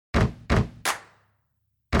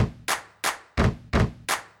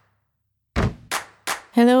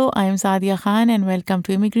Hello, I'm Sadia Khan and welcome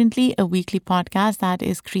to Immigrantly, a weekly podcast that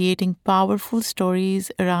is creating powerful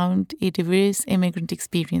stories around a diverse immigrant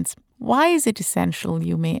experience. Why is it essential,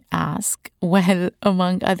 you may ask? Well,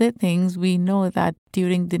 among other things, we know that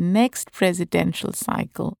during the next presidential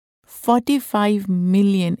cycle, 45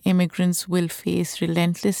 million immigrants will face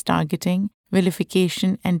relentless targeting,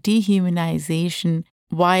 vilification, and dehumanization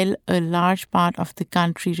while a large part of the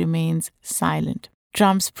country remains silent.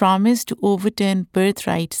 Trump's promise to overturn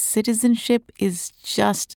birthright citizenship is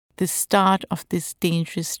just the start of this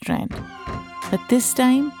dangerous trend. But this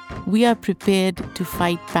time, we are prepared to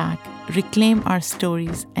fight back, reclaim our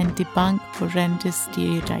stories, and debunk horrendous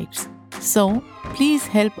stereotypes. So, please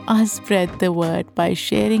help us spread the word by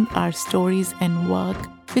sharing our stories and work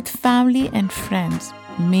with family and friends.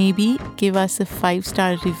 Maybe give us a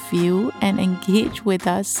 5-star review and engage with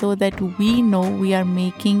us so that we know we are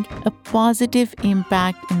making a positive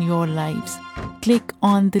impact in your lives. Click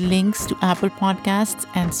on the links to Apple Podcasts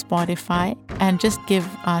and Spotify and just give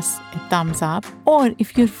us a thumbs up. Or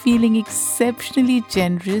if you're feeling exceptionally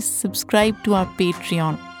generous, subscribe to our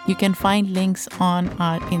Patreon. You can find links on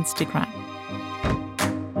our Instagram.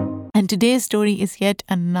 And today's story is yet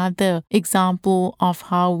another example of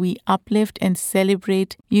how we uplift and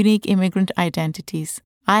celebrate unique immigrant identities.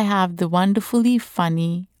 I have the wonderfully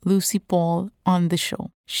funny Lucie Pohl on the show.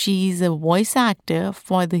 She's a voice actor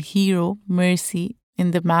for the hero Mercy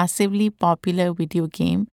in the massively popular video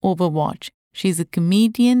game Overwatch. She's a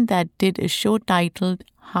comedian that did a show titled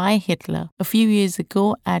Hi Hitler a few years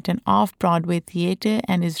ago at an off-Broadway theater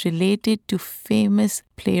and is related to famous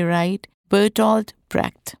playwright Bertolt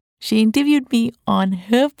Brecht. She interviewed me on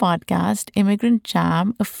her podcast, Immigrant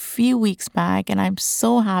Jam, a few weeks back, and I'm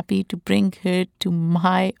so happy to bring her to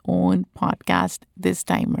my own podcast this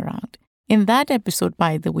time around. In that episode,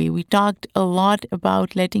 by the way, we talked a lot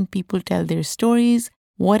about letting people tell their stories,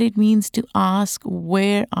 what it means to ask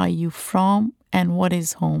where are you from and what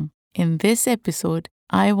is home. In this episode,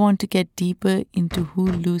 I want to get deeper into who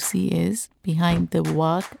Lucie is behind the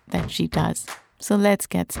work that she does. So let's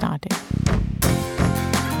get started.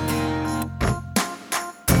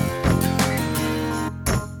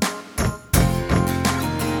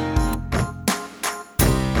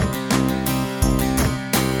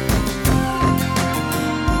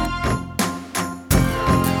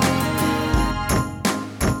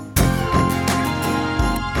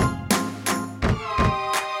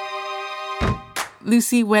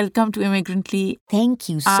 Lucie, welcome to Immigrantly. Thank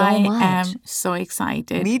you so much. I am so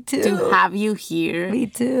excited to have you here. Me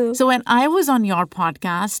too. So when I was on your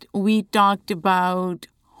podcast, we talked about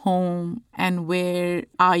home and where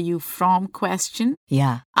are you from question.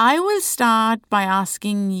 Yeah. I will start by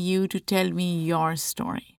asking you to tell me your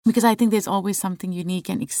story because I think there's always something unique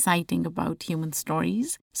and exciting about human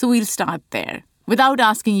stories. So we'll start there. Without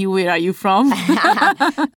asking you, where are you from?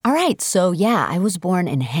 All right. So, yeah, I was born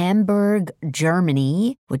in Hamburg,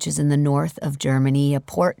 Germany, which is in the north of Germany, a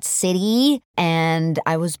port city. And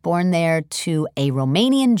I was born there to a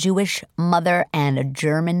Romanian Jewish mother and a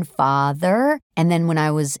German father. And then when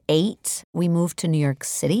I was 8, we moved to New York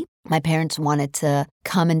City. My parents wanted to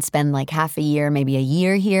come and spend like half a year, maybe a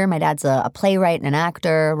year here. My dad's a playwright and an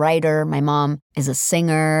actor, writer. My mom is a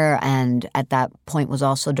singer and at that point was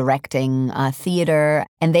also directing theater.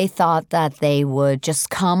 And they thought that they would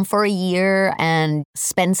just come for a year and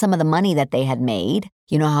spend some of the money that they had made.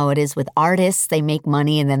 You know how it is with artists. They make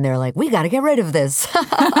money and then they're like, we got to get rid of this.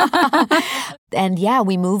 And yeah,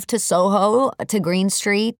 we moved to Soho, to Green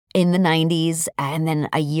Street in the 90s. And then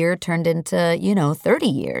a year turned into, 30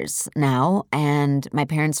 years now. And my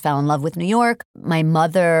parents fell in love with New York. My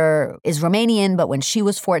mother is Romanian, but when she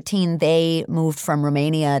was 14, they moved from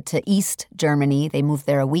Romania to East Germany. They moved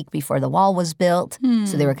there a week before the wall was built.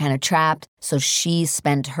 So they were kind of trapped. So she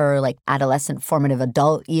spent her adolescent, formative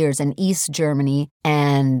adult years in East Germany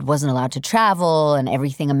and wasn't allowed to travel, and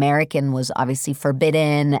everything American was obviously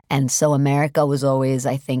forbidden. And so America was always,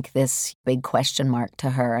 I think, this big question mark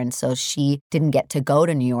to her. And so she didn't get to go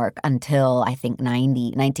to New York until, I think,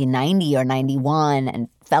 1990 or 91, and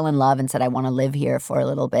fell in love and said, I want to live here for a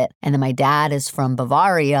little bit. And then my dad is from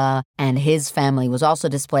Bavaria, and his family was also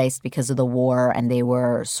displaced because of the war, and they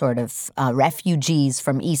were sort of refugees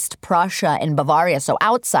from East Prussia in Bavaria. So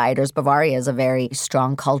outsiders. Bavaria is a very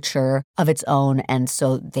strong culture of its own, and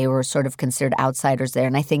so they were sort of considered outsiders there.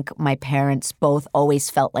 And I think my parents both always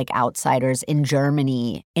felt like outsiders in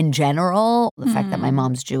Germany in general. The fact that my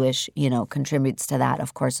mom's Jewish, contributes to that,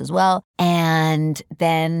 of course, as well. And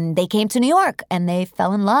then they came to New York, and they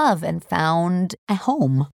fell in found love and found a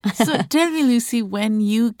home. So tell me, Lucie, when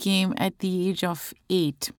you came at the age of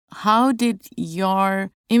 8, how did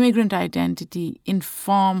your immigrant identity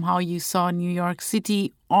inform how you saw New York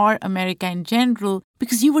City or America in general?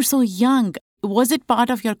 Because you were so young. Was it part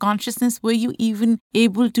of your consciousness? Were you even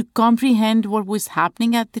able to comprehend what was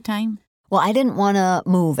happening at the time? Well, I didn't want to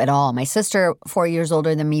move at all. My sister, 4 years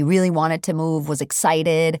older than me, really wanted to move, was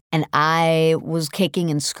excited, and I was kicking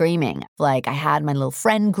and screaming. Like, I had my little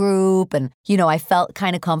friend group, and, I felt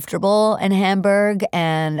kind of comfortable in Hamburg,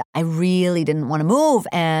 and I really didn't want to move.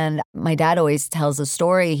 And my dad always tells a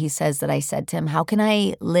story. He says that I said to him, how can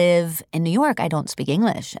I live in New York? I don't speak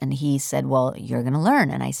English. And he said, well, you're going to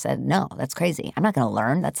learn. And I said, no, that's crazy. I'm not going to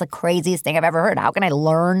learn. That's the craziest thing I've ever heard. How can I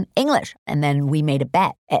learn English? And then we made a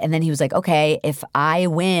bet. And then he was like, okay, if I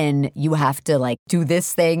win, you have to do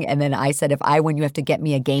this thing. And then I said, if I win, you have to get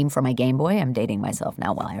me a game for my Game Boy. I'm dating myself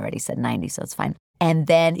now. Well, I already said 90, so it's fine. And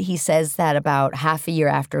then he says that about half a year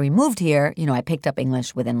after we moved here, I picked up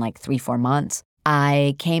English within 3-4 months.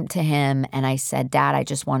 I came to him and I said, Dad, I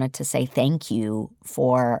just wanted to say thank you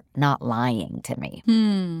for not lying to me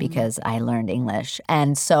because I learned English.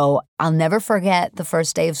 And so I'll never forget the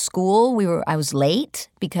first day of school. I was late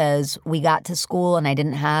because we got to school and I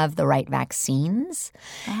didn't have the right vaccines.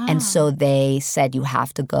 And so they said, you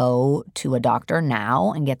have to go to a doctor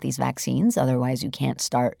now and get these vaccines. Otherwise, you can't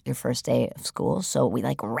start your first day of school. So we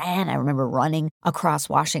ran. I remember running across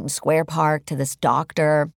Washington Square Park to this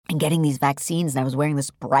doctor and getting these vaccines. And I was wearing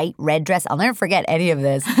this bright red dress. I'll never forget any of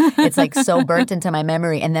this. It's so burnt into my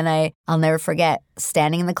memory. And then I'll never forget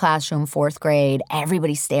standing in the classroom, 4th grade,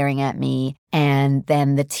 everybody staring at me. And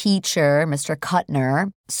then the teacher, Mr.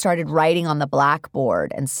 Kuttner, started writing on the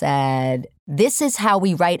blackboard and said, this is how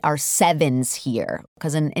we write our 7s here.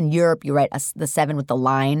 Because in Europe, you write the 7 with the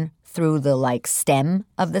line through the stem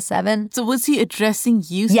of the 7. So was he addressing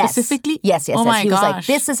you specifically? Yes. Oh my He was gosh. like,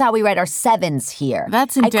 this is how we write our 7s here.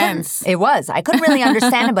 That's intense. It was. I couldn't really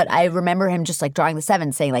understand him, but I remember him just drawing the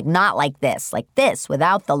 7, saying not like this,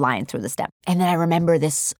 without the line through the stem. And then I remember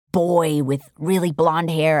this boy with really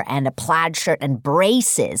blonde hair and a plaid shirt and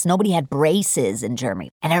braces. Nobody had braces in Germany.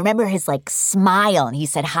 And I remember his smile and he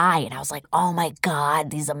said hi. And I was like, oh my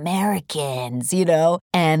God, these Americans,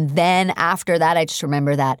 And then after that, I just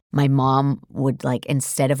remember that my mom would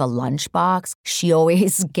instead of a lunchbox, she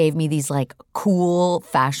always gave me these cool,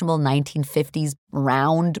 fashionable 1950s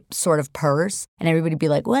round sort of purse. And everybody would be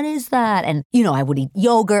like, what is that? And, I would eat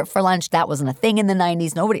yogurt for lunch. That wasn't a thing in the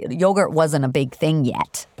 90s. Yogurt wasn't a big thing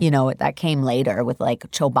yet. That came later with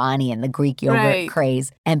Chobani and the Greek yogurt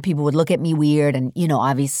craze. And people would look at me weird. And,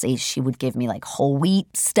 obviously she would give me whole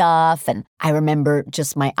wheat stuff. And I remember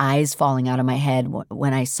just my eyes falling out of my head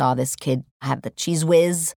when I saw this kid have the cheese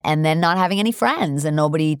whiz and then not having any friends and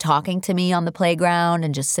nobody talking to me on the playground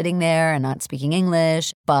and just sitting there and not speaking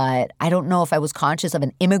English. But I don't know if I was conscious of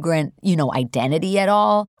an immigrant, identity at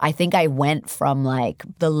all. I think I went from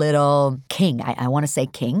the little king. I want to say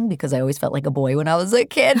king because I always felt like a boy when I was a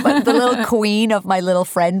kid, but the little queen of my little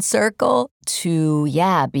friend circle to,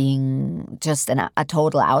 being just a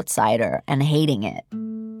total outsider and hating it.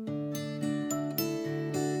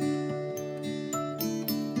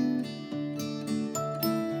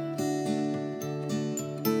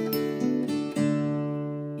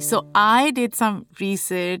 So I did some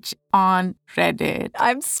research on Reddit.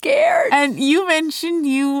 I'm scared. And you mentioned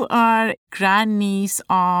you are grandniece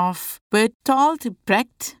of Bertolt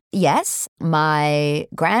Brecht. Yes. My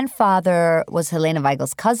grandfather was Helene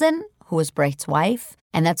Weigel's cousin, who was Brecht's wife.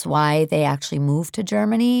 And that's why they actually moved to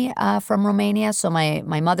Germany from Romania. So my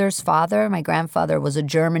mother's father, my grandfather, was a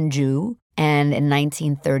German Jew. And in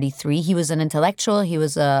 1933, he was an intellectual. He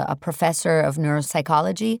was a professor of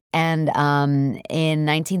neuropsychology. And in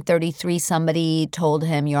 1933, somebody told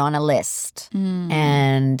him, you're on a list.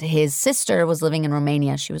 And his sister was living in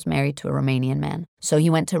Romania. She was married to a Romanian man. So he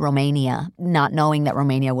went to Romania, not knowing that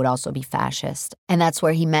Romania would also be fascist. And that's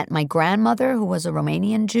where he met my grandmother, who was a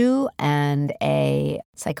Romanian Jew and a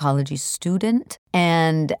psychology student.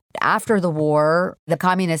 And after the war, the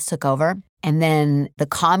communists took over. And then the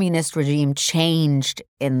communist regime changed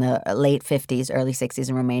in the late 50s, early 60s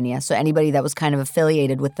in Romania. So anybody that was kind of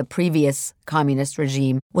affiliated with the previous communist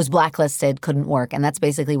regime was blacklisted, couldn't work. And that's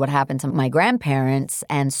basically what happened to my grandparents.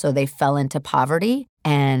 And so they fell into poverty.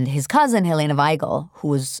 And his cousin, Helene Weigel, who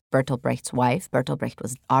was Bertolt Brecht's wife, Bertolt Brecht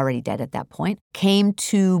was already dead at that point, came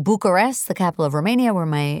to Bucharest, the capital of Romania, where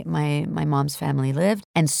my mom's family lived,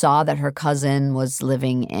 and saw that her cousin was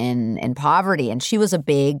living in poverty. And she was a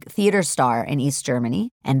big theater star in East Germany.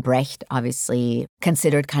 And Brecht, obviously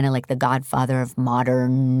considered kind of like the godfather of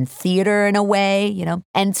modern theater in a way, you know.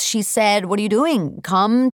 And she said, what are you doing?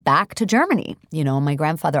 Come back to Germany. You know, my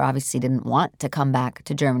grandfather obviously didn't want to come back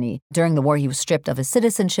to Germany. During the war, he was stripped of his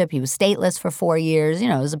citizenship. He was stateless for 4 years. You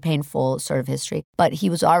know, it was a painful sort of history. But he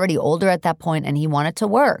was already older at that point, and he wanted to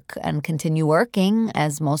work and continue working,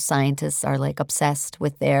 as most scientists are like obsessed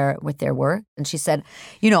with their work. And she said,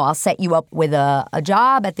 you know, I'll set you up with a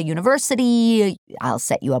job at the university. I'll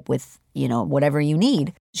set you up with, you know, whatever you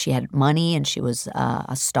need. She had money and she was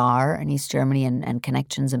a star in East Germany and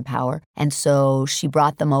connections and power. And so she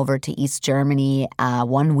brought them over to East Germany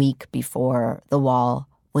 1 week before the wall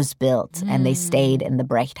was built. And they stayed in the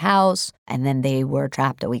Brecht house, and then they were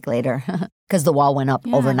trapped a week later because the wall went up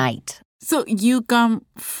overnight. So you come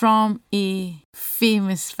from a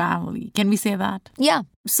famous family. Can we say that? Yeah.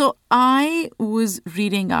 So I was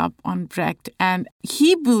reading up on Brecht, and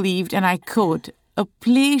he believed, and I quote, a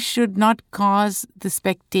play should not cause the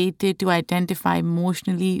spectator to identify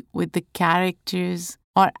emotionally with the characters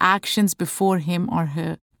or actions before him or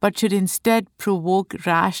her, but should instead provoke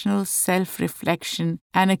rational self-reflection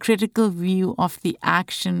and a critical view of the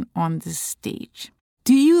action on the stage.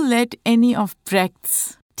 Do you let any of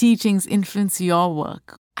Brecht's teachings influence your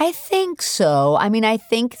work? I think so. I mean, I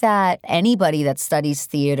think that anybody that studies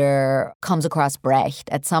theater comes across Brecht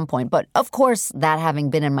at some point. But of course, that having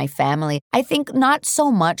been in my family, I think not so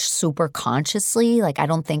much super consciously. Like, I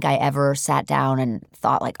don't think I ever sat down and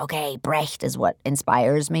thought like, okay, Brecht is what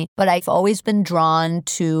inspires me. But I've always been drawn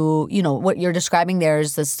to, you know, what you're describing there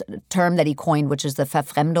is this term that he coined, which is the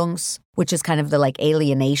Verfremdungs, which is kind of the like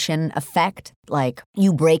alienation effect. Like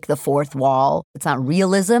you break the fourth wall. It's not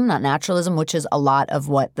realism, not naturalism, which is a lot of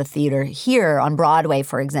what the theater here on Broadway,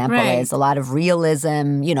 for example, is. A lot of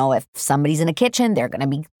realism. You know, if somebody's in a kitchen, they're going to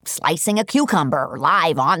be slicing a cucumber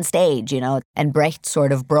live on stage, you know. And Brecht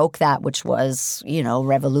sort of broke that, which was, you know,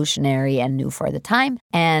 revolutionary and new for the time.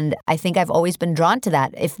 And I think I've always been drawn to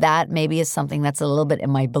that. If that maybe is something that's a little bit in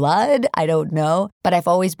my blood, I don't know. But I've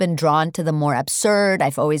always been drawn to the more absurd.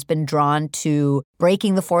 I've always been drawn to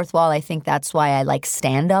breaking the fourth wall. I think that's why I like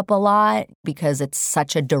stand-up a lot, because it's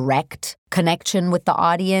such a direct connection with the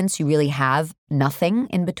audience. You really have nothing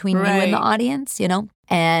in between you and the audience, you know?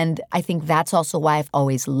 And I think that's also why I've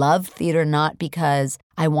always loved theater, not because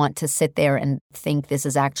I want to sit there and think this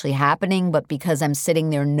is actually happening, but because I'm sitting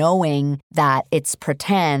there knowing that it's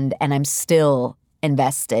pretend and I'm still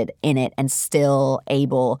invested in it and still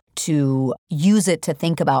able to use it to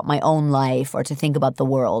think about my own life or to think about the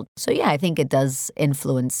world. So yeah, I think it does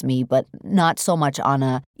influence me, but not so much on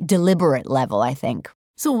a deliberate level, I think.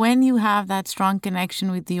 So when you have that strong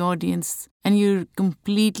connection with the audience and you're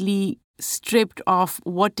completely stripped of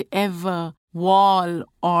whatever wall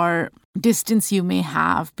or distance you may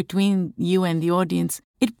have between you and the audience,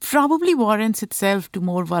 it probably warrants itself to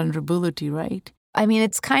more vulnerability, right? I mean,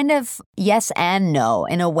 it's kind of yes and no.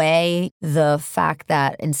 In a way, the fact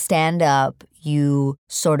that in stand-up, you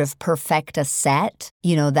sort of perfect a set,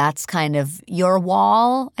 you know, that's kind of your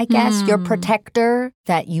wall, I guess, your protector,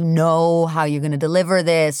 that you know how you're going to deliver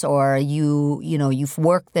this, or you know, you've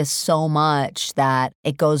worked this so much that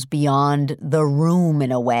it goes beyond the room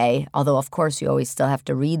in a way, although of course you always still have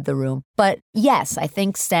to read the room. But yes, I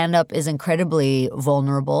think stand-up is incredibly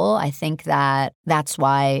vulnerable. I think that that's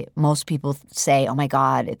why most people say, oh my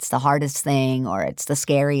God, it's the hardest thing or it's the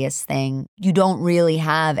scariest thing. You don't really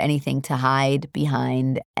have anything to hide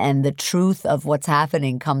behind, and the truth of what's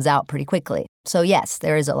happening comes out pretty quickly. So yes,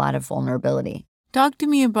 there is a lot of vulnerability. Talk to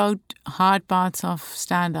me about hard parts of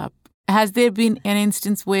stand-up. Has there been an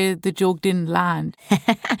instance where the joke didn't land?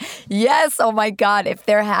 Yes. Oh, my God. If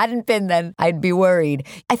there hadn't been, then I'd be worried.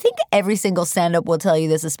 I think every single stand-up will tell you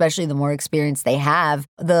this, especially the more experience they have.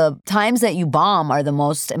 The times that you bomb are the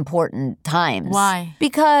most important times. Why?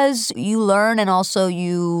 Because you learn, and also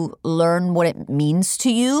you learn what it means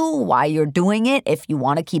to you, why you're doing it, if you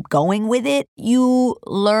want to keep going with it. You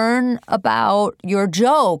learn about your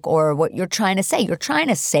joke or what you're trying to say. You're trying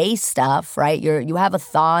to say stuff, right? You have a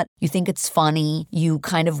thought. You think it's funny. You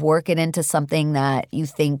kind of work it into something that you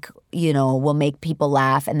think will make people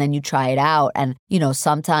laugh, and then you try it out. And,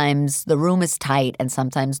 sometimes the room is tight and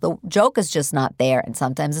sometimes the joke is just not there and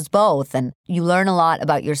sometimes it's both. And you learn a lot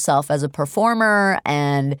about yourself as a performer.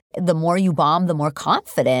 And the more you bomb, the more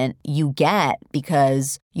confident you get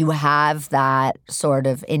because you have that sort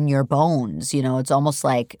of in your bones. It's almost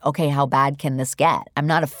like, okay, how bad can this get? I'm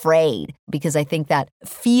not afraid because I think that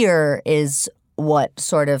fear is what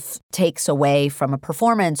sort of takes away from a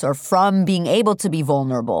performance or from being able to be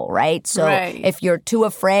vulnerable, right? So if you're too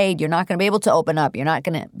afraid, you're not going to be able to open up. You're not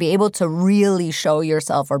going to be able to really show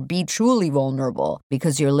yourself or be truly vulnerable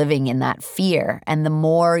because you're living in that fear. And the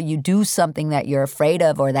more you do something that you're afraid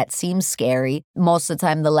of or that seems scary, most of the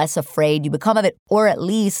time, the less afraid you become of it. Or at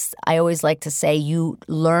least, I always like to say, you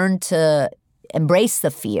learn to embrace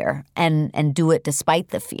the fear and do it despite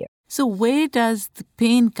the fear. So where does the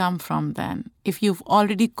pain come from then, if you've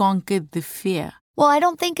already conquered the fear? Well, I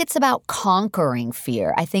don't think it's about conquering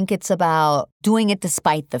fear. I think it's about doing it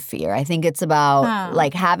despite the fear. I think it's about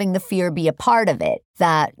like having the fear be a part of it.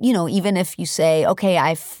 That, even if you say, okay,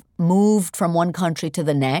 I've moved from one country to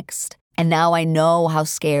the next, and now I know how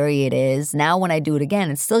scary it is. Now when I do it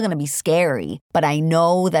again, it's still going to be scary. But I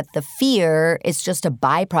know that the fear is just a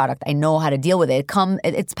byproduct. I know how to deal with it.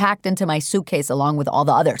 It's packed into my suitcase along with all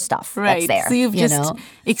the other stuff that's there. So you've just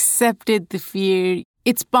accepted the fear.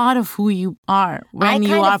 It's part of who you are when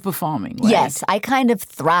you are performing, right? Yes, I kind of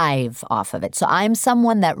thrive off of it. So I'm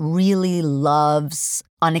someone that really loves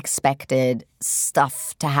unexpected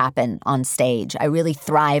stuff to happen on stage. I really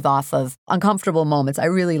thrive off of uncomfortable moments. I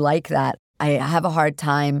really like that. I have a hard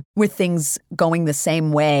time with things going the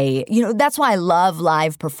same way. That's why I love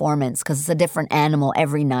live performance because it's a different animal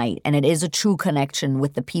every night. And it is a true connection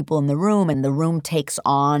with the people in the room. And the room takes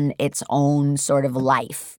on its own sort of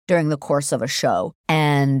life during the course of a show.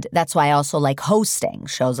 And that's why I also like hosting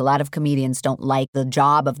shows. A lot of comedians don't like the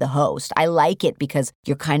job of the host. I like it because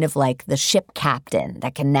you're kind of like the ship captain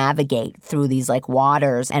that can navigate through these like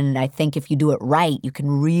waters. And I think if you do it right, you can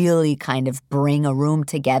really kind of bring a room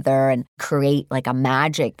together and create like a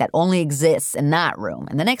magic that only exists in that room.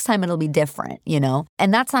 And the next time it'll be different,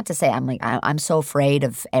 And that's not to say I'm so afraid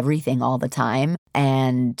of everything all the time.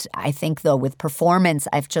 And I think though with performance,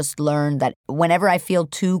 I've just learned that whenever I feel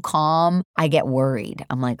too calm, I get worried.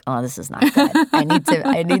 I'm like, oh, this is not good.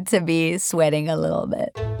 I need to be sweating a little bit.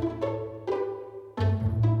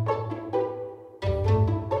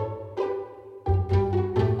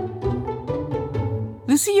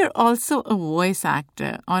 Lucie, you're also a voice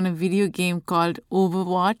actor on a video game called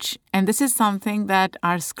Overwatch. And this is something that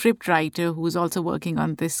our script writer, who's also working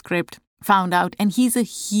on this script, found out. And he's a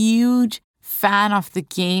huge fan of the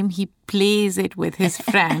game. He plays it with his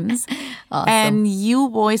friends. Awesome. And you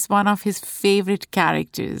voice one of his favorite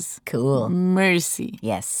characters. Cool. Mercy.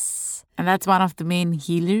 Yes. And that's one of the main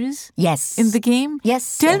healers yes. in the game?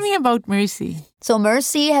 Yes. Tell me about Mercy. So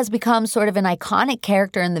Mercy has become sort of an iconic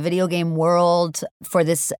character in the video game world for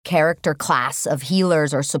this character class of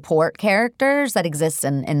healers or support characters that exist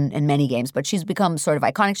in many games. But she's become sort of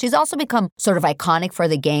iconic. She's also become sort of iconic for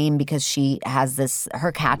the game because she has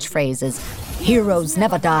her catchphrase is, "Heroes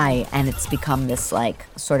never die." And it's become this like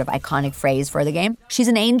sort of iconic phrase for the game. She's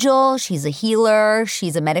an angel. She's a healer.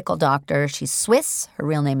 She's a medical doctor. She's Swiss. Her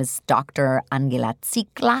real name is Dr. Angela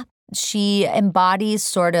Ziegler. She embodies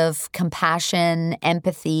sort of compassion,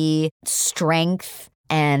 empathy, strength,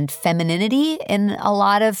 and femininity in a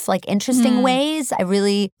lot of like interesting ways. I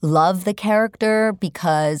really love the character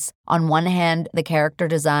because on one hand, the character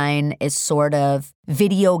design is sort of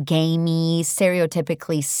video gamey,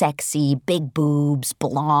 stereotypically sexy, big boobs,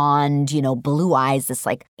 blonde, blue eyes, this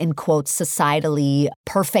like, in quotes, societally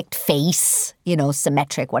perfect face,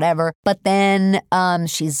 symmetric, whatever. But then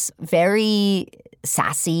she's very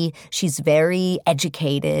sassy. She's very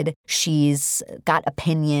educated. She's got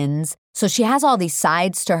opinions. So she has all these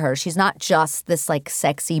sides to her. She's not just this like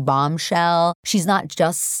sexy bombshell. She's not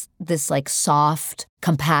just this like soft,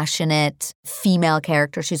 compassionate female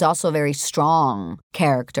character. She's also a very strong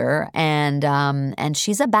character. And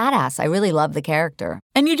she's a badass. I really love the character.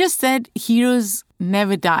 And you just said heroes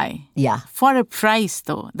never die. Yeah. For a price,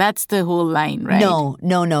 though. That's the whole line, right?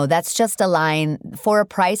 No. That's just a line. For a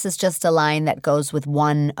price is just a line that goes with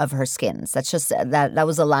one of her skins. That's just that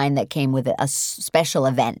was a line that came with a special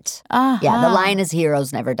event. Uh-huh. Yeah, the line is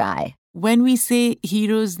heroes never die. When we say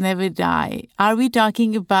heroes never die, are we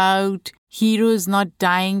talking about heroes not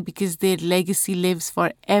dying because their legacy lives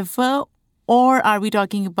forever? Or are we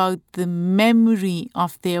talking about the memory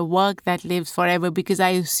of their work that lives forever? Because I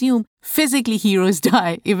assume physically heroes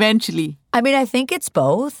die eventually. I mean, I think it's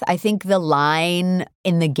both. I think the line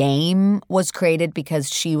in the game was created because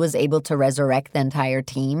she was able to resurrect the entire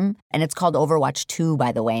team. And it's called Overwatch 2,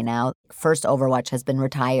 by the way, now. First Overwatch has been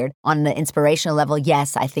retired. On the inspirational level,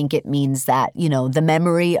 yes, I think it means that, the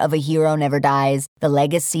memory of a hero never dies. The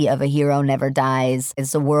legacy of a hero never dies.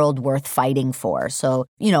 It's a world worth fighting for. So,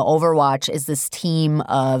 Overwatch is this team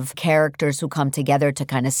of characters who come together to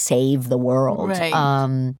kind of save the world. Right.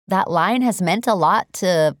 That line has meant a lot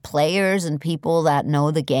to players and people that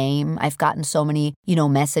know the game. I've gotten so many,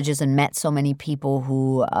 messages and met so many people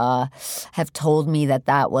who have told me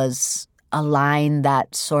that was a line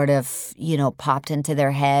that sort of, popped into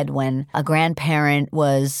their head when a grandparent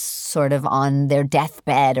was sort of on their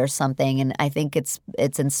deathbed or something. And I think it's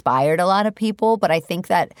inspired a lot of people, but I think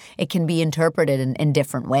that it can be interpreted in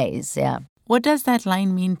different ways. Yeah. What does that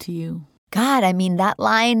line mean to you? God, I mean, that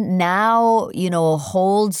line now,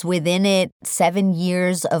 holds within it 7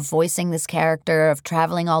 years of voicing this character, of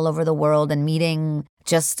traveling all over the world and meeting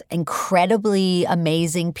just incredibly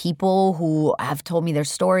amazing people who have told me their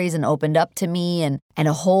stories and opened up to me and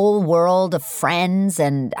a whole world of friends.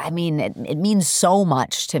 And I mean, it means so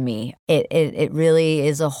much to me. It really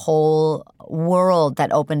is a whole world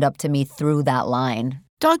that opened up to me through that line.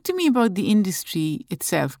 Talk to me about the industry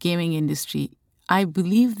itself, gaming industry. I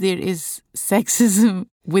believe there is sexism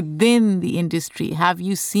within the industry. Have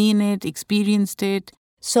you seen it, experienced it?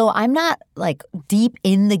 So I'm not deep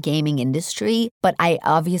in the gaming industry, but I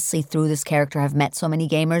obviously through this character have met so many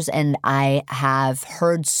gamers and I have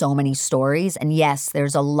heard so many stories. And yes,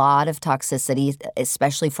 there's a lot of toxicity,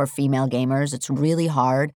 especially for female gamers. It's really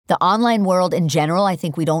hard. The online world in general, I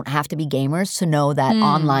think we don't have to be gamers to know that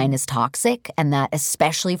online is toxic and that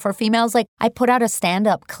especially for females. I put out a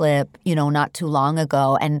stand-up clip, not too long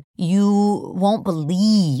ago, and you won't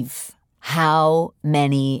believe how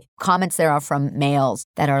many comments there are from males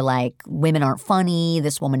that are like, women aren't funny,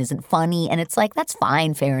 this woman isn't funny. And it's like, that's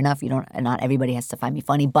fine, fair enough. Not everybody has to find me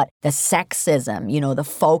funny. But the sexism, the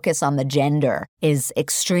focus on the gender is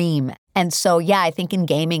extreme. And so, yeah, I think in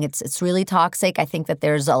gaming, it's really toxic. I think that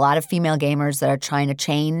there's a lot of female gamers that are trying to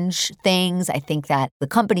change things. I think that the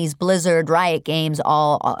companies, Blizzard, Riot Games,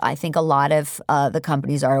 I think a lot of the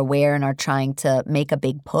companies are aware and are trying to make a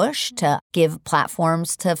big push to give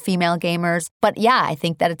platforms to female gamers. But yeah, I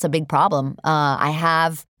think that it's a big problem. I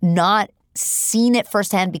have not seen it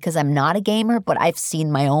firsthand because I'm not a gamer, but I've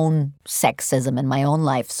seen my own sexism in my own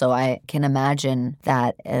life. So I can imagine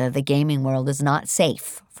that the gaming world is not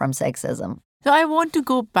safe from sexism. So I want to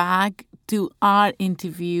go back to our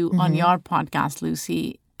interview on your podcast,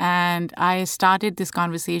 Lucie. And I started this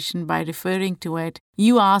conversation by referring to it.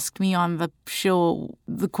 You asked me on the show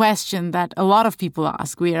the question that a lot of people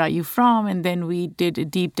ask, where are you from? And then we did a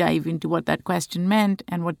deep dive into what that question meant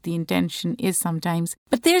and what the intention is sometimes.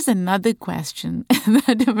 But there's another question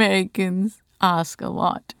that Americans ask a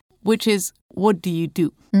lot, which is, what do you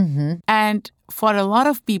do? And for a lot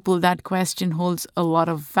of people, that question holds a lot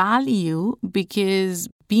of value because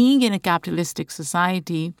being in a capitalistic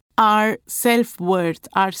society, our self-worth,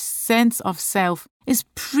 our sense of self is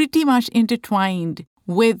pretty much intertwined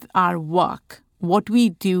with our work, what we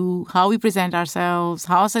do, how we present ourselves,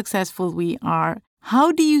 how successful we are.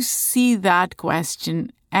 How do you see that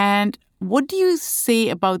question? And what do you say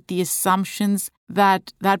about the assumptions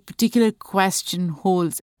that that particular question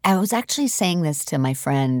holds? I was actually saying this to my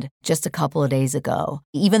friend just a couple of days ago.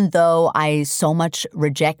 Even though I so much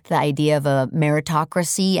reject the idea of a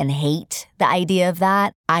meritocracy and hate the idea of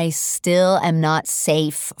that, I still am not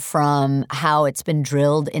safe from how it's been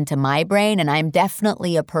drilled into my brain. And I'm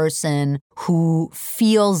definitely a person who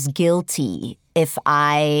feels guilty if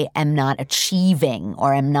I am not achieving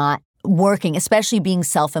or am not working, especially being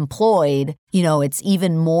self-employed, it's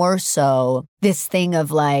even more so this thing of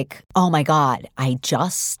like, oh my God, I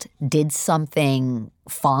just did something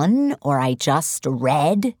fun or I just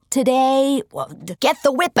read today. Well, get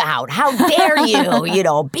the whip out. How dare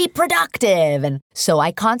you, be productive. And so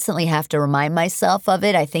I constantly have to remind myself of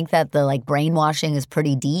it. I think that the brainwashing is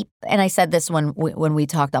pretty deep. And I said this when we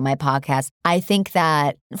talked on my podcast. I think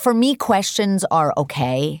that for me, questions are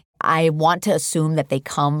okay. I want to assume that they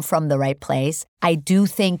come from the right place. I do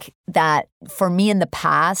think that for me in the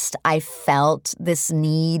past, I felt this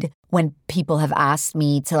need when people have asked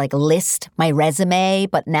me to list my resume,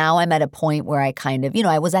 but now I'm at a point where I kind of,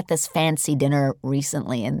 I was at this fancy dinner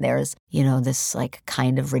recently and there's, this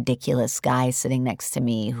kind of ridiculous guy sitting next to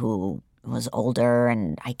me who was older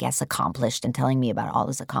and I guess accomplished and telling me about all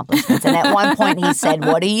his accomplishments. And at one point he said,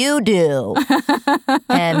 "What do you do?"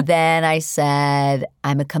 And then I said,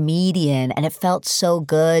 "I'm a comedian." And it felt so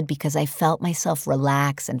good because I felt myself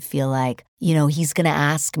relax and feel like, he's going to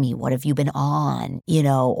ask me, "What have you been on?"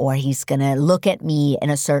 Or he's going to look at me in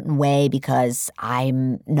a certain way because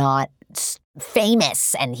I'm not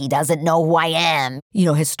famous and he doesn't know who I am.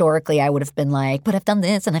 Historically I would have been like, "But I've done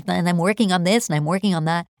this and I'm working on this and I'm working on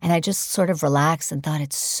that." And I just sort of relaxed and thought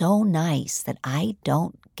it's so nice that I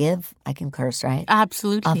don't give, I can curse, right?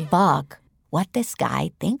 Absolutely. A fuck what this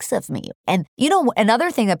guy thinks of me. And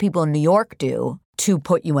another thing that people in New York do to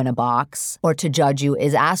put you in a box or to judge you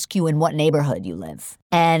is ask you in what neighborhood you live.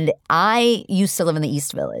 And I used to live in the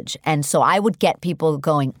East Village. And so I would get people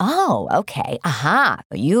going, "Oh, okay,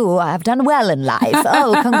 you have done well in life.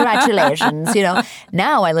 Oh, congratulations."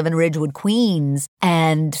 Now I live in Ridgewood, Queens.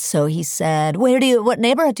 And so he said, "What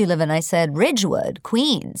neighborhood do you live in?" I said, "Ridgewood,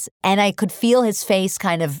 Queens." And I could feel his face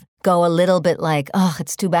kind of go a little bit like, "Oh,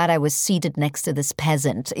 it's too bad I was seated next to this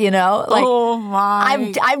peasant," Like, oh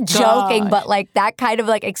my I'm joking, but like that kind of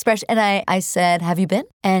like expression. And I said, "Have you been?"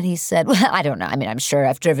 And he said, "Well, I don't know. I mean, I'm sure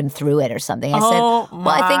I've driven through it or something." I said, "Well,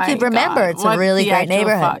 I think you'd remember. It's a really great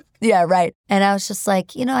neighborhood." Fuck? Yeah, right. And I was just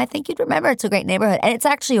like, I think you'd remember it's a great neighborhood. And it's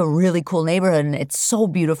actually a really cool neighborhood and it's so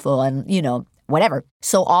beautiful and, whatever.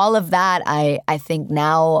 So all of that, I think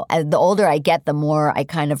now, the older I get, the more I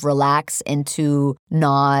kind of relax into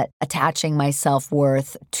not attaching my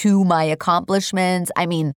self-worth to my accomplishments. I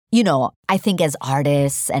mean, I think as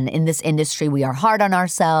artists and in this industry, we are hard on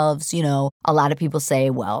ourselves. A lot of people say,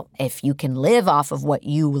 well, if you can live off of what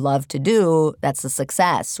you love to do, that's a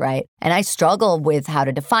success, right? And I struggle with how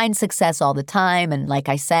to define success all the time. And like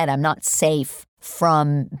I said, I'm not safe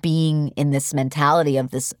from being in this mentality of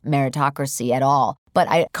this meritocracy at all. But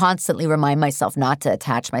I constantly remind myself not to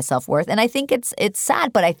attach my self-worth. And I think it's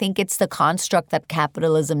sad, but I think it's the construct that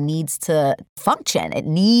capitalism needs to function. It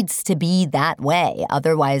needs to be that way.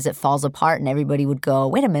 Otherwise, it falls apart and everybody would go,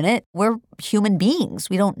 "Wait a minute, we're human beings.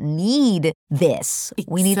 We don't need this.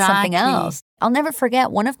 We need something else." I'll never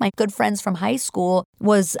forget, one of my good friends from high school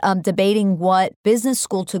was debating what business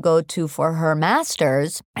school to go to for her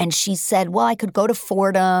master's. And she said, "Well, I could go to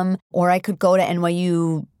Fordham or I could go to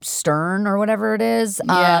NYU Stern or whatever it is.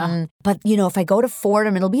 Yeah. But, if I go to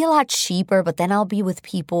Fordham, it'll be a lot cheaper, but then I'll be with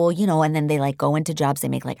people, and then they like go into jobs. They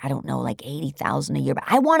make like, I don't know, like $80,000 a year. But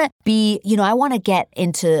I want to be, I want to get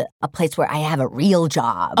into a place where I have a real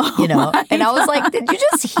job, And I was like, did you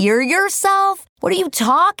just hear yourself? What are you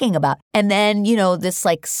talking about? And then, this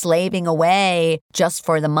like slaving away just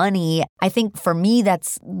for the money. I think for me,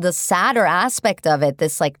 that's the sadder aspect of it,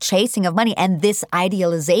 this like chasing of money and this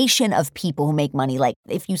idealization of people who make money. Like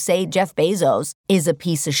if you say Jeff Bezos is a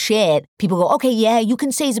piece of shit, people go, "Okay, yeah, you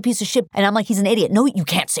can say he's a piece of shit." And I'm like, "He's an idiot." "No, you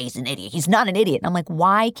can't say he's an idiot. He's not an idiot." And I'm like,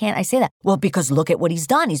 "Why can't I say that?" "Well, because look at what he's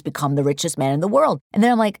done. He's become the richest man in the world." And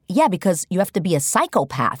then I'm like, "Yeah, because you have to be a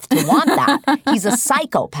psychopath to want that." He's a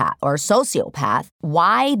psychopath or a sociopath.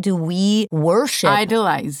 Why do we worship,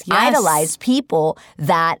 idolize people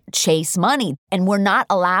that chase money? And we're not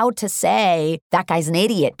allowed to say that guy's an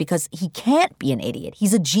idiot because he can't be an idiot.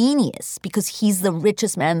 He's a genius because he's the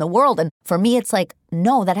richest man in the world. And for me, it's like,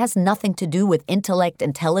 no, that has nothing to do with intellect,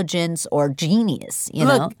 intelligence, or genius,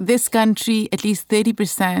 Look, this country, at least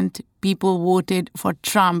 30% people voted for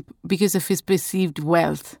Trump because of his perceived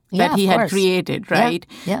wealth that he had created, right?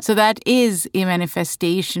 Yeah. So that is a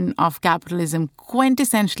manifestation of capitalism,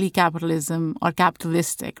 quintessentially capitalism or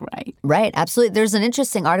capitalistic, right? Right, absolutely. There's an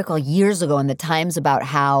interesting article years ago in the Times about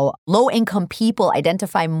how low-income people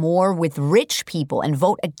identify more with rich people and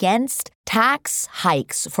vote against tax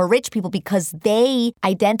hikes for rich people because they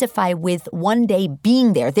identify with one day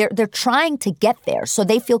being there. They're trying to get there, so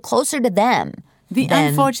they feel closer to them. The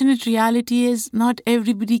unfortunate reality is not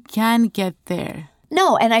everybody can get there.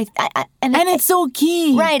 No, and it's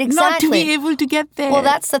okay. Right, exactly. Not to be able to get there. Well,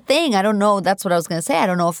 that's the thing. I don't know. That's what I was going to say. I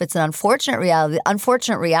don't know if it's an unfortunate reality. The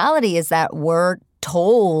unfortunate reality is that we're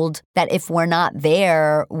told that if we're not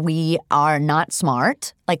there, we are not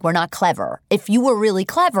smart, like we're not clever. If you were really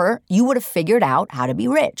clever, you would have figured out how to be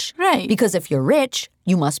rich. Right. Because if you're rich,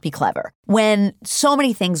 you must be clever. When so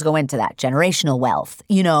many things go into that, generational wealth,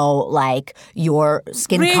 like your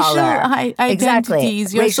skin color.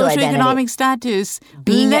 Identities, your socioeconomic status,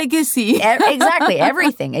 legacy. Exactly,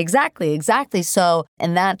 everything. Exactly. So,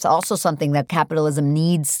 and that's also something that capitalism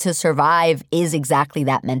needs to survive is exactly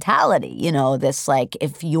that mentality. This like,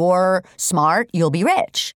 if you're smart, you'll be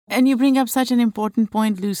rich. And you bring up such an important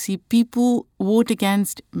point, Lucie. People vote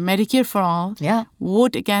against Medicare for all,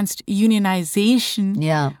 vote against unionization.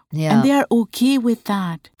 And they are okay with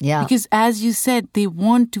that. Because as you said, they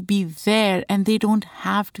want to be there and they don't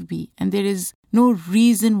have to be. And there is no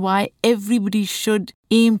reason why everybody should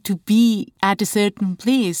aim to be at a certain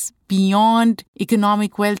place. Beyond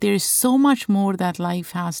economic wealth, there is so much more that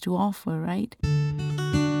life has to offer, right?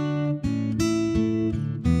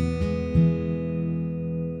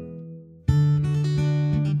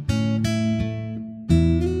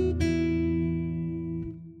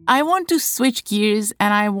 I want to switch gears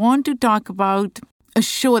and I want to talk about a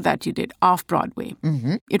show that you did off-Broadway.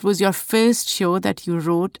 It was your first show that you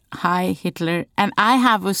wrote, Hi Hitler, and I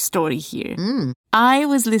have a story here. I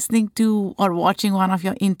was listening to or watching one of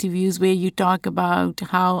your interviews where you talk about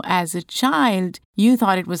how as a child, you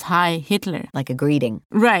thought it was Hi Hitler. Like a greeting.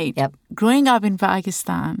 Right. Yep. Growing up in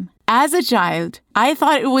Pakistan, as a child, I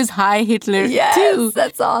thought it was Hi Hitler too.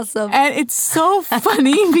 That's awesome. And it's so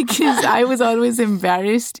funny because I was always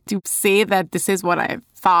embarrassed to say that this is what I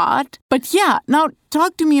thought. But yeah, now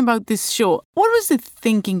talk to me about this show. What was the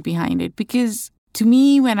thinking behind it? Because to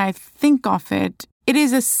me, when I think of it, it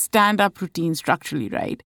is a stand-up routine structurally,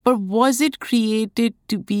 right? But was it created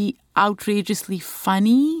to be outrageously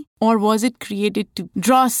funny? Or was it created to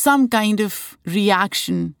draw some kind of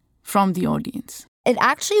reaction from the audience? It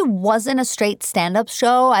actually wasn't a straight stand-up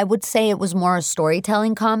show. I would say it was more a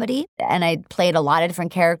storytelling comedy. And I played a lot of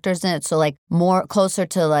different characters in it. So like more closer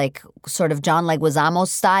to like sort of John Leguizamo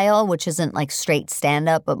style, which isn't like straight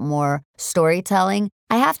stand-up, but more storytelling.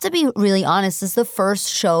 I have to be really honest, this is the first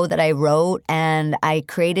show that I wrote, and I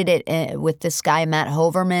created it with this guy, Matt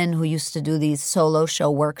Hoverman, who used to do these solo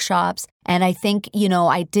show workshops. And I think,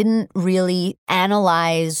 I didn't really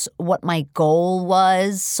analyze what my goal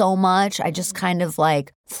was so much. I just kind of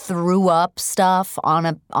like threw up stuff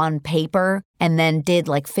on paper and then did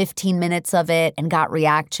like 15 minutes of it and got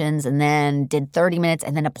reactions and then did 30 minutes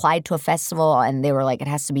and then applied to a festival and they were like, it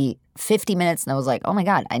has to be 50 minutes. And I was like, oh my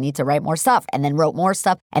God, I need to write more stuff. And then wrote more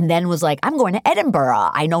stuff and then was like, I'm going to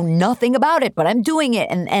Edinburgh. I know nothing about it, but I'm doing it.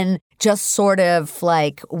 And just sort of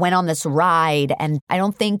like went on this ride. And I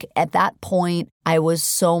don't think at that point I was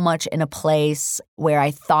so much in a place where I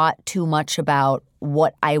thought too much about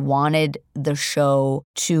what I wanted the show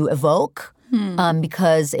to evoke.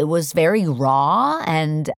 Because it was very raw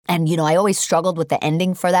and I always struggled with the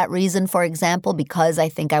ending for that reason, for example, because I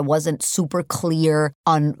think I wasn't super clear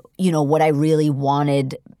on, what I really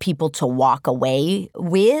wanted people to walk away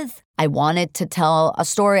with. I wanted to tell a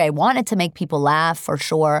story. I wanted to make people laugh for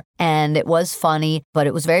sure. And it was funny, but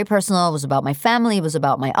it was very personal. It was about my family. It was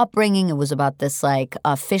about my upbringing. It was about this like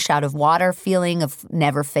a fish out of water feeling of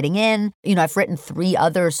never fitting in. I've written 3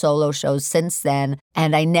 other solo shows since then,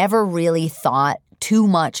 and I never really thought too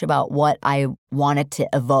much about what I wanted to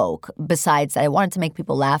evoke. Besides, I wanted to make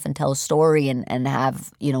people laugh and tell a story and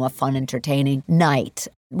have, a fun, entertaining night.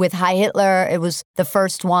 With Hi Hitler, it was the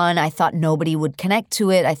first one. I thought nobody would connect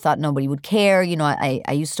to it. I thought nobody would care. I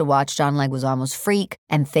used to watch John Leguizamo's Freak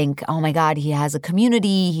and think, oh my God, he has a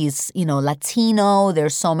community. He's, Latino.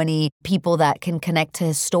 There's so many people that can connect to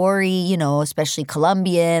his story, especially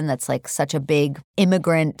Colombian. That's like such a big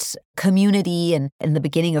immigrant community. And in the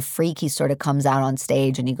beginning of Freak, he sort of comes out on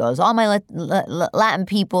stage and he goes, all my Latin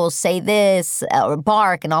people say this or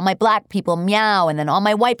bark, and all my black people meow, and then all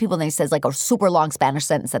my white people, and then he says like a super long Spanish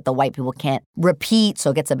sentence that the white people can't repeat,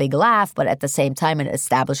 so it gets a big laugh, but at the same time it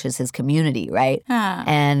establishes his community, right?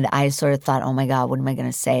 And I sort of thought, oh my God, what am I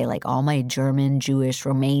going to say? Like all my German, Jewish,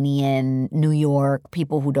 Romanian, New York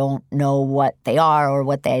people who don't know what they are or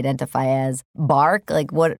what they identify as bark,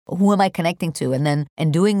 like who am I connecting to? And then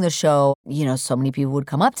in doing the show, so many people would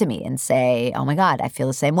come up to me and say, oh my God, I feel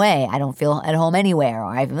the same way. I don't feel at home anywhere,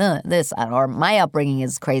 or I feel this, or my upbringing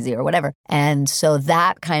is crazy or whatever. And so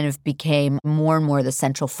that kind of became more and more the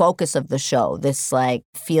central focus of the show, this like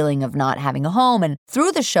feeling of not having a home. And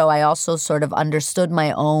through the show, I also sort of understood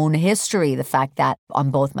my own history, the fact that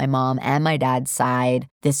on both my mom and my dad's side,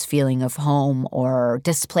 this feeling of home or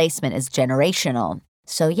displacement is generational.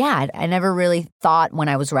 So yeah, I never really thought when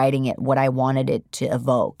I was writing it what I wanted it to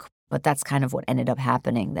evoke. But that's kind of what ended up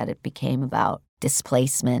happening, that it became about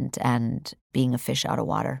displacement and being a fish out of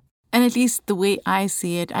water. And at least the way I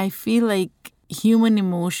see it, I feel like human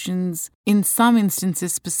emotions, in some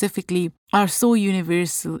instances specifically, are so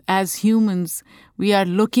universal. As humans, we are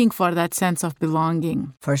looking for that sense of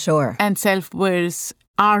belonging. For sure. And self-worth,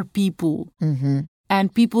 our people.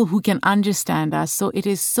 And people who can understand us. So it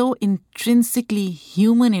is so intrinsically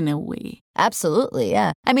human in a way. Absolutely,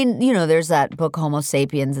 yeah. I mean, there's that book Homo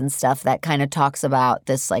Sapiens and stuff that kind of talks about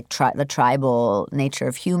this like the tribal nature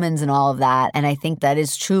of humans and all of that. And I think that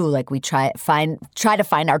is true. Like we try to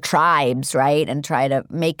find our tribes, right? And try to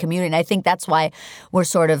make community. And I think that's why we're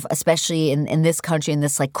sort of, especially in this country, in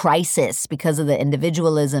this like crisis because of the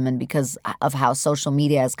individualism and because of how social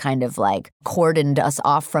media has kind of like cordoned us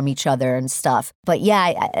off from each other and stuff. But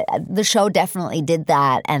yeah, the show definitely did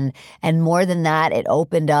that. And more than that, it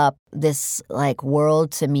opened up this like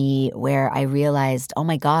world to me where I realized, oh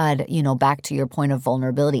my God, back to your point of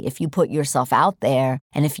vulnerability, if you put yourself out there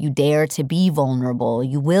and if you dare to be vulnerable,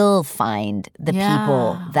 you will find the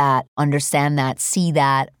people that understand that, see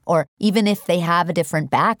that, or even if they have a different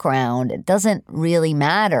background, it doesn't really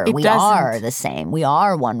matter. We are the same. We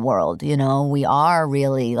are one world, we are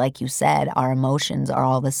really, like you said, our emotions are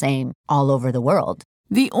all the same all over the world.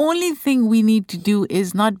 The only thing we need to do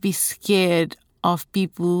is not be scared of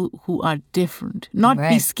people who are different, not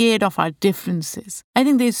be scared of our differences. I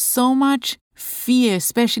think there's so much fear,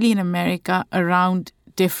 especially in America, around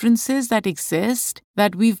differences that exist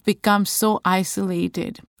that we've become so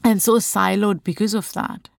isolated and so siloed because of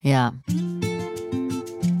that. Yeah.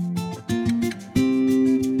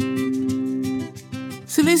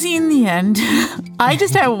 So, Lucie, in the end, I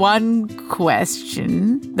just have one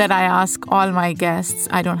question that I ask all my guests.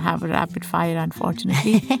 I don't have a rapid fire,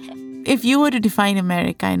 unfortunately. If you were to define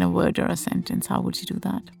America in a word or a sentence, how would you do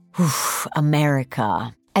that?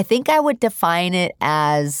 America. I think I would define it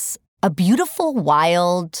as a beautiful,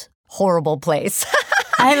 wild, horrible place.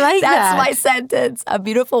 I like that. That's my sentence. A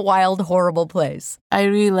beautiful, wild, horrible place. I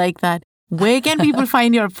really like that. Where can people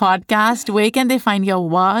find your podcast? Where can they find your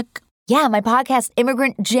work? Yeah, my podcast,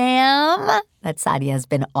 Immigrant Jam, that Sadia has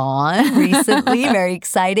been on recently. Very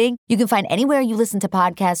exciting. You can find anywhere you listen to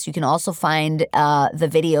podcasts. You can also find the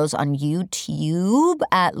videos on YouTube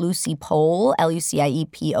at Lucie Pohl,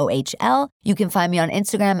 LuciePohl. You can find me on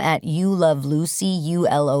Instagram at YouLoveLucie,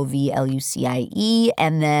 ULOVLucie.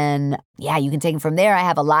 And then, you can take it from there. I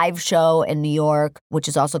have a live show in New York, which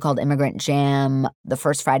is also called Immigrant Jam, the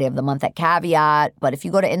first Friday of the month at Caveat. But if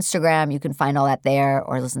you go to Instagram, you can find all that there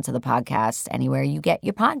or listen to the podcast anywhere you get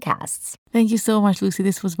your podcasts. Thank you so much, Lucie.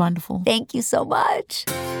 This was wonderful. Thank you so much.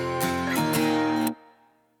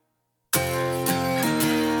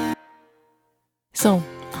 So,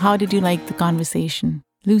 how did you like the conversation?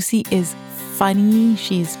 Lucie is funny,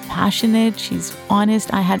 she's passionate, she's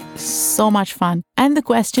honest. I had so much fun. And the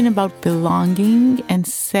question about belonging and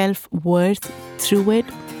self-worth through it,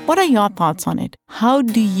 what are your thoughts on it? How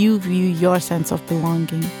do you view your sense of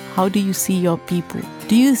belonging? How do you see your people?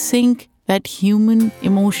 Do you think that human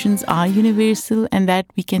emotions are universal and that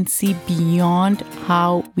we can see beyond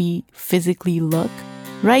how we physically look?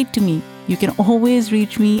 Write to me. You can always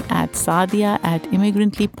reach me at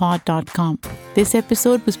sadia@immigrantlypod.com. This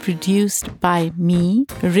episode was produced by me,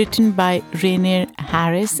 written by Rainier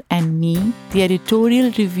Harris and me. The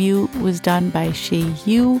editorial review was done by Shay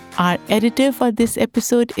Yu. Our editor for this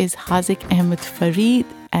episode is Hazik Ahmed Fareed.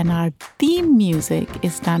 And our theme music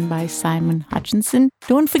is done by Simon Hutchinson.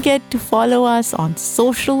 Don't forget to follow us on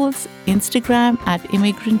socials, Instagram at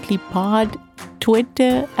ImmigrantlyPod,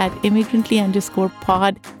 Twitter at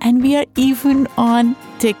 @immigrantly_pod, and we are even on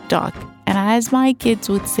TikTok. And as my kids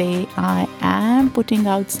would say, I am putting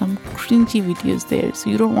out some cringy videos there, so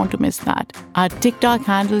you don't want to miss that. Our TikTok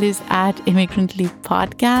handle is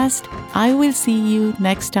 @ImmigrantlyPodcast. I will see you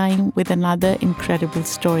next time with another incredible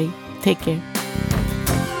story. Take care.